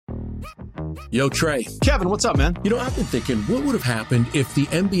Yo, Trey. Kevin, what's up, man? You know, I've been thinking, what would have happened if the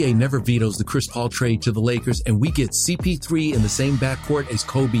NBA never vetoes the Chris Paul trade to the Lakers and we get CP3 in the same backcourt as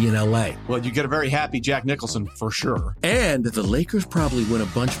Kobe in LA? Well, you get a very happy Jack Nicholson for sure. And the Lakers probably win a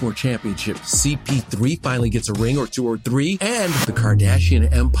bunch more championships. CP3 finally gets a ring or two or three, and the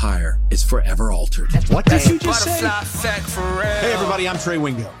Kardashian empire is forever altered. What did you just say? Hey, everybody, I'm Trey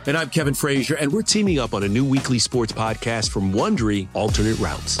Wingo. And I'm Kevin Frazier, and we're teaming up on a new weekly sports podcast from Wondery, Alternate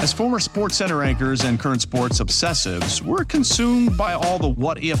Routes. As former Sports Center anchors and current sports obsessives, we're consumed by all the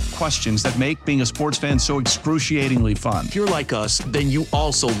what-if questions that make being a sports fan so excruciatingly fun. If you're like us, then you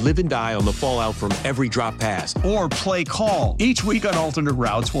also live and die on the fallout from every drop pass. Or play call. Each week on Alternate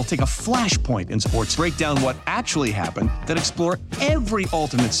Routes, we'll take a flashpoint in sports, break down what actually happened, then explore every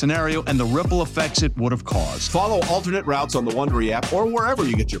alternate scenario and the ripple effects it would have caused. Follow Alternate Routes on the Wondery app or wherever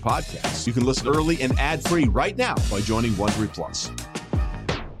you get your podcasts. You can listen early and ad-free right now by joining Wondery Plus.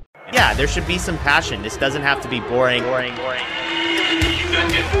 Yeah, there should be some passion. This doesn't have to be boring. You done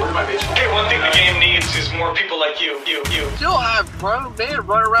get bored by baseball? Hey, one thing the game needs is more people like you. Still have grown men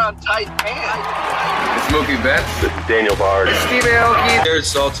run around tight pants. It's Mookie Betts. This is Daniel Bard. It's Steve Aoki. There's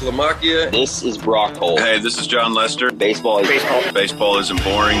Sal Talamacchia. This is Brock Holt. Hey, this is John Lester. Baseball isn't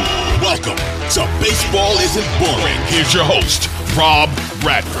boring. Welcome to Baseball Isn't Boring. Here's your host, Rob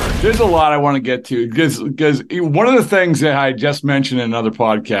Bradford. There's a lot I want to get to because one of the things that I just mentioned in another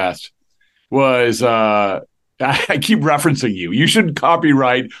podcast was I keep referencing you. You should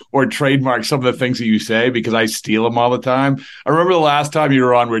copyright or trademark some of the things that you say because I steal them all the time. I remember the last time you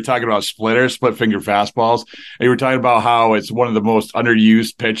were on, we were talking about split finger fastballs, and you were talking about how it's one of the most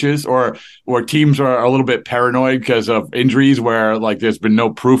underused pitches, or teams are a little bit paranoid because of injuries where like there's been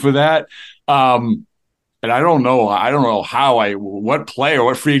no proof of that. And I don't know what player,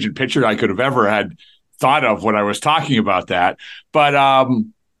 what free agent pitcher I could have ever had thought of when I was talking about that. But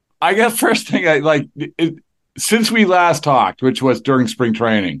I guess first thing since we last talked, which was during spring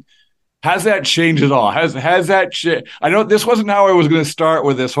training, has that changed at all? Has that I know this wasn't how I was going to start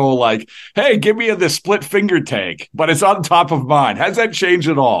with this whole like, hey, give me the split finger take, but it's on top of mind. Has that changed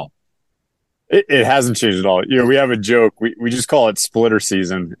at all? It hasn't changed at all. You know, we have a joke. We just call it splitter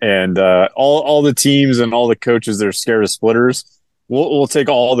season, and all the teams and all the coaches that are scared of splitters, we'll take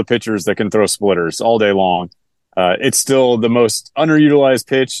all the pitchers that can throw splitters all day long. It's still the most underutilized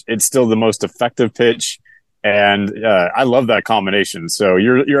pitch. It's still the most effective pitch. And I love that combination. So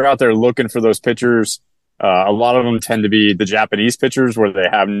you're out there looking for those pitchers. A lot of them tend to be the Japanese pitchers where they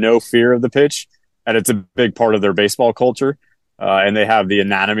have no fear of the pitch, and it's a big part of their baseball culture. And they have the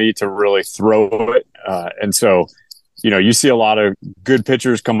anatomy to really throw it. And so, you see a lot of good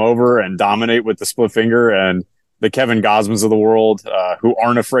pitchers come over and dominate with the split finger, and the Kevin Gosmans of the world who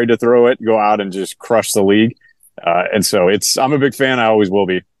aren't afraid to throw it go out and just crush the league. And so I'm a big fan. I always will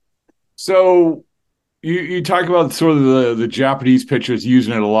be. So you talk about sort of the Japanese pitchers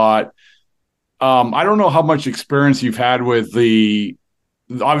using it a lot. I don't know how much experience you've had with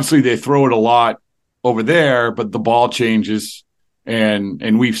obviously they throw it a lot over there, but the ball changes.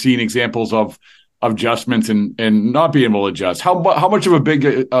 And we've seen examples of adjustments and not being able to adjust. How much of a big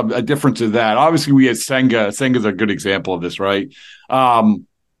a difference is that? Obviously, we had Senga. Senga's a good example of this, right? How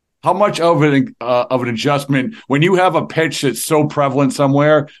much of an adjustment when you have a pitch that's so prevalent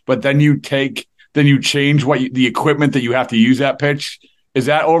somewhere, but then you change the equipment that you have to use that pitch? Is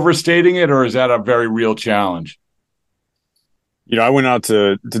that overstating it, or is that a very real challenge? I went out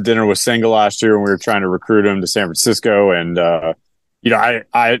to dinner with Senga last year when we were trying to recruit him to San Francisco, and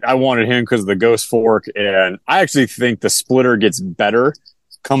I wanted him because of the ghost fork, and I actually think the splitter gets better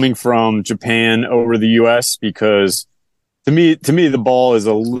coming from Japan over the U.S. because to me the ball is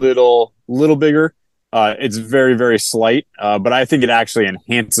a little bigger. It's very, very slight, but I think it actually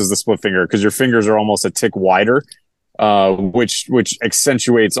enhances the split finger because your fingers are almost a tick wider, which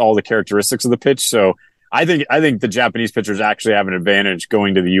accentuates all the characteristics of the pitch. So I think the Japanese pitchers actually have an advantage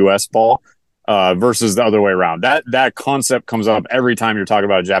going to the U.S. ball versus the other way around. That concept comes up every time you're talking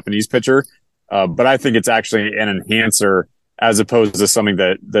about a Japanese pitcher, but I think it's actually an enhancer as opposed to something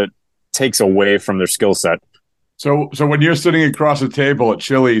that takes away from their skill set. So when you're sitting across the table at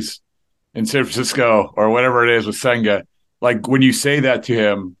Chili's in San Francisco or whatever it is with Senga, like when you say that to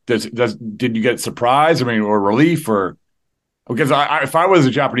him, did you get surprise? Or relief, or because if I was a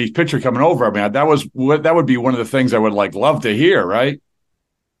Japanese pitcher coming over, that would be one of the things I would love to hear, right?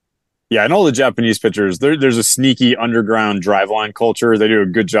 Yeah, and all the Japanese pitchers, there's a sneaky underground driveline culture. They do a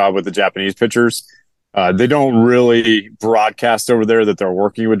good job with the Japanese pitchers. They don't really broadcast over there that they're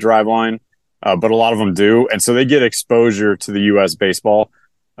working with driveline, but a lot of them do, and so they get exposure to the U.S. baseball.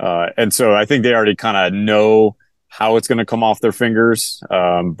 And so I think they already kind of know how it's going to come off their fingers.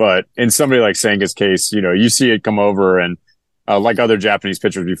 But in somebody like Senga's case, you see it come over and like other Japanese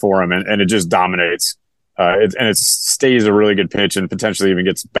pitchers before him, and it just dominates. It stays a really good pitch and potentially even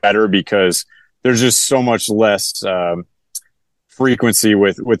gets better because there's just so much less frequency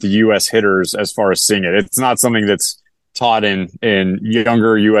with the U.S. hitters as far as seeing it. It's not something that's taught in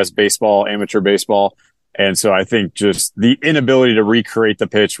younger U.S. baseball, amateur baseball. And so I think just the inability to recreate the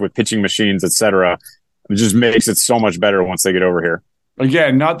pitch with pitching machines, et cetera, just makes it so much better once they get over here.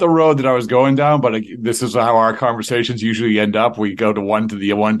 Again, not the road that I was going down, but this is how our conversations usually end up. We go to one to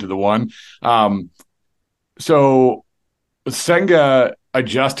the one to the one. So Senga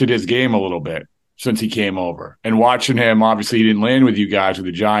adjusted his game a little bit since he came over. And watching him, obviously he didn't land with you guys with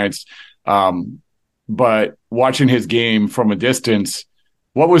the Giants, but watching his game from a distance,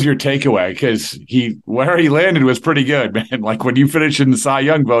 what was your takeaway? Because where he landed was pretty good, man. Like when you finish in the Cy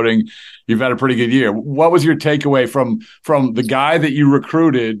Young voting, you've had a pretty good year. What was your takeaway from the guy that you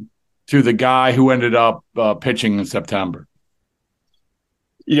recruited to the guy who ended up pitching in September?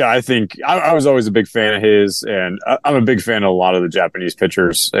 Yeah, I think I was always a big fan of his, and I'm a big fan of a lot of the Japanese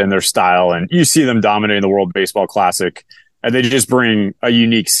pitchers and their style. And you see them dominating the World Baseball Classic, and they just bring a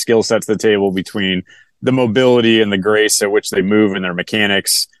unique skill set to the table between the mobility and the grace at which they move and their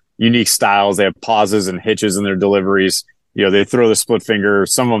mechanics, unique styles. They have pauses and hitches in their deliveries. They throw the split finger.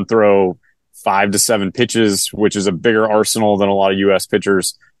 Some of them throw 5 to 7 pitches, which is a bigger arsenal than a lot of U.S.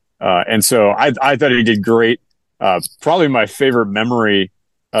 pitchers. And so I thought he did great. Probably my favorite memory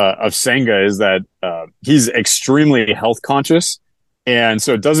of Senga is that he's extremely health conscious, and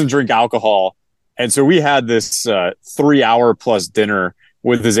so doesn't drink alcohol. And so we had this 3-hour plus dinner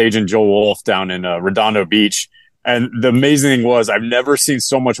with his agent Joe Wolf down in Redondo Beach. And the amazing thing was I've never seen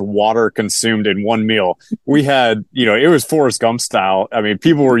so much water consumed in one meal. We had, it was Forrest Gump style. I mean,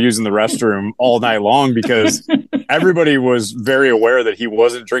 people were using the restroom all night long because everybody was very aware that he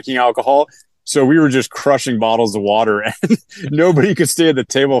wasn't drinking alcohol. So we were just crushing bottles of water, and nobody could stay at the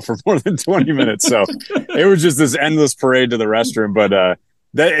table for more than 20 minutes. So it was just this endless parade to the restroom. But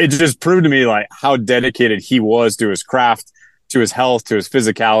that it just proved to me like how dedicated he was to his craft, to his health, to his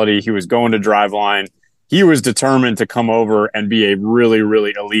physicality. He was going to Driveline. He was determined to come over and be a really,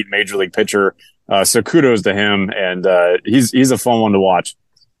 really elite major league pitcher. So kudos to him, and he's a fun one to watch.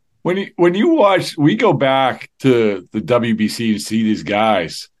 When you watch, we go back to the WBC and see these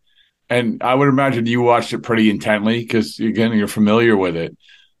guys. And I would imagine you watched it pretty intently because, again, you're familiar with it.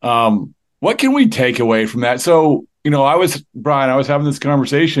 What can we take away from that? So, Brian, I was having this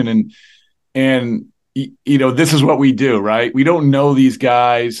conversation and this is what we do, right? We don't know these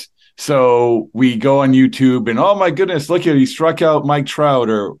guys. So we go on YouTube and, oh my goodness, look at it. He struck out Mike Trout.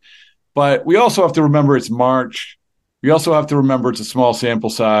 But we also have to remember it's March. We also have to remember it's a small sample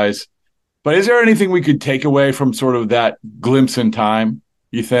size. But is there anything we could take away from sort of that glimpse in time,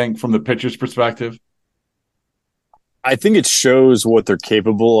 you think, from the pitcher's perspective? I think it shows what they're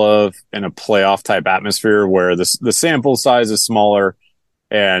capable of in a playoff type atmosphere where the sample size is smaller.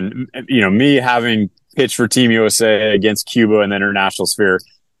 And, me having pitched for Team USA against Cuba in the international sphere,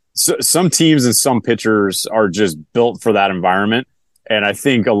 so some teams and some pitchers are just built for that environment. And I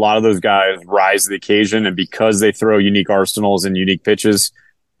think a lot of those guys rise to the occasion. And because they throw unique arsenals and unique pitches,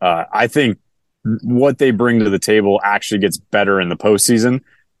 I think what they bring to the table actually gets better in the postseason.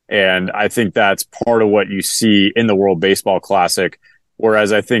 And I think that's part of what you see in the World Baseball Classic.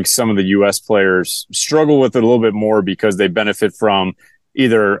 Whereas I think some of the U.S. players struggle with it a little bit more because they benefit from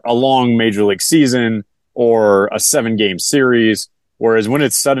either a long major league season or a 7-game series. Whereas when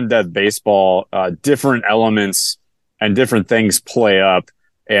it's sudden death baseball, different elements and different things play up,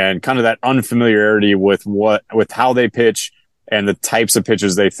 and kind of that unfamiliarity with how they pitch and the types of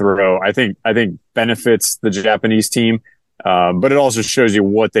pitches they throw, I think benefits the Japanese team. But it also shows you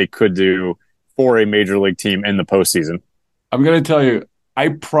what they could do for a major league team in the postseason. I'm going to tell you, I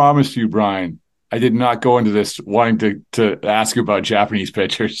promise you, Brian, I did not go into this wanting to ask you about Japanese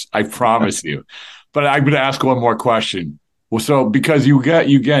pitchers. I promise you. But I'm going to ask one more question. Well, so because you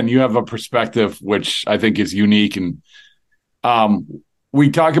have a perspective which I think is unique, and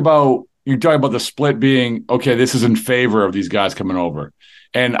you talk about the split being, okay, this is in favor of these guys coming over.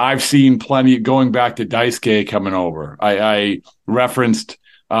 And I've seen plenty going back to Daisuke coming over. I referenced,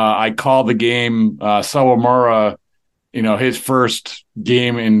 I called the game, Sawamura, his first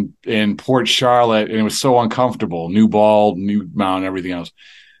game in Port Charlotte, and it was so uncomfortable. New ball, new mound, everything else.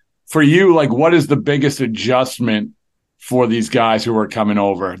 For you, like, what is the biggest adjustment for these guys who are coming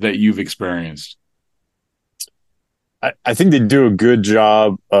over that you've experienced? I think they do a good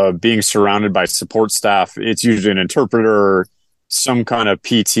job of being surrounded by support staff. It's usually an interpreter, some kind of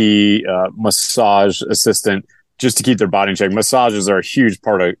PT, massage assistant, just to keep their body in check. Massages are a huge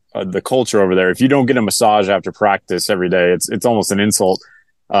part of the culture over there. If you don't get a massage after practice every day, it's almost an insult.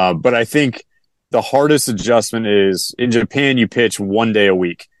 But I think the hardest adjustment is in Japan, you pitch 1 day a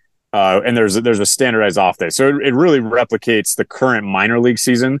week. And there's a standardized off day. So it really replicates the current minor league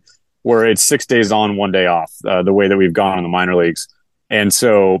season where it's 6 days on, 1 day off, the way that we've gone in the minor leagues. And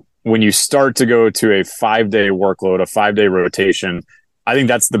so when you start to go to a 5-day workload, a 5-day rotation, I think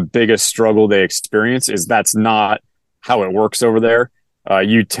that's the biggest struggle they experience is that's not how it works over there.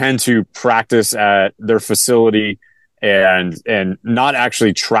 You tend to practice at their facility and not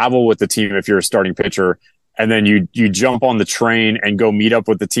actually travel with the team if you're a starting pitcher. And then you jump on the train and go meet up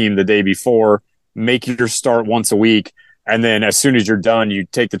with the team the day before, make your start once a week. And then as soon as you're done, you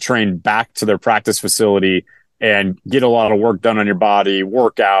take the train back to their practice facility and get a lot of work done on your body,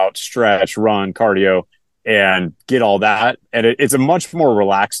 work out, stretch, run, cardio, and get all that. And it's a much more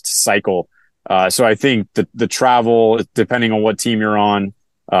relaxed cycle. So I think the travel, depending on what team you're on,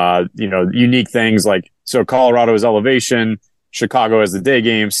 unique things like, so Colorado is elevation, Chicago has the day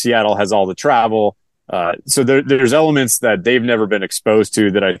game, Seattle has all the travel. So there's elements that they've never been exposed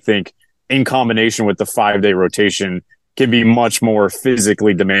to that I think in combination with the 5-day rotation can be much more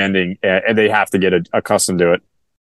physically demanding, and they have to get accustomed to it.